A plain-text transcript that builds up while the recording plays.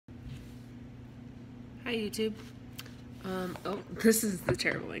Hi YouTube. Oh, this is the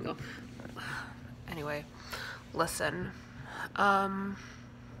terrible angle. Anyway, listen. I'm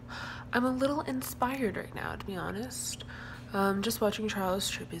a little inspired right now, to be honest. Just watching Charles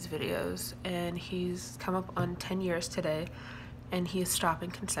Trippy's videos, and he's come up on 10 years today, and he's stopping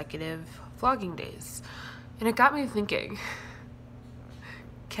consecutive vlogging days. And it got me thinking,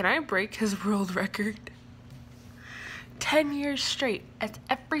 can I break his world record? 10 years straight, at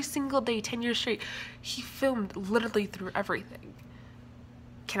every single day, 10 years straight, he filmed literally through everything.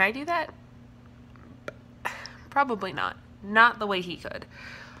 Can I do that? Probably not. Not the way he could.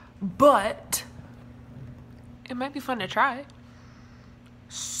 But it might be fun to try.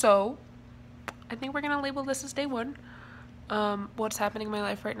 So I think we're gonna label this as day one. What's happening in my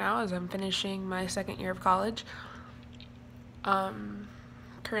life right now is I'm finishing my second year of college.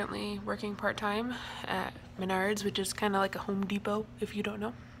 Currently working part-time at Menards, which is kind of like a Home Depot if you don't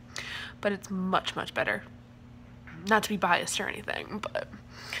know, but it's much better. Not to be biased or anything, but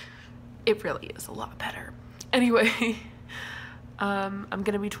it really is a lot better. Anyway, I'm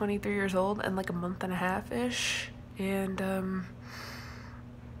gonna be 23 years old in like a month and a half-ish, and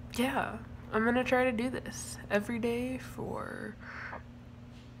yeah, I'm gonna try to do this every day for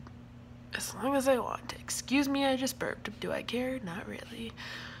as long as I want. Excuse me, I just burped. Do I care? Not really.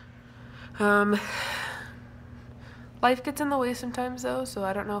 Life gets in the way sometimes though, so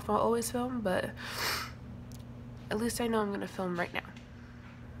I don't know if I'll always film, but at least I know I'm gonna film right now.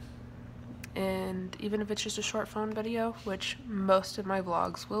 And even if it's just a short phone video, which most of my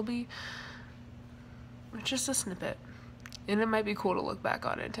vlogs will be, it's just a snippet. And it might be cool to look back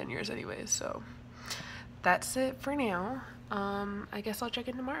on in 10 years anyways, so that's it for now. I guess I'll check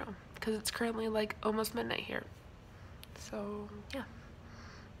in tomorrow, because it's currently like almost midnight here. So yeah,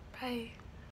 bye.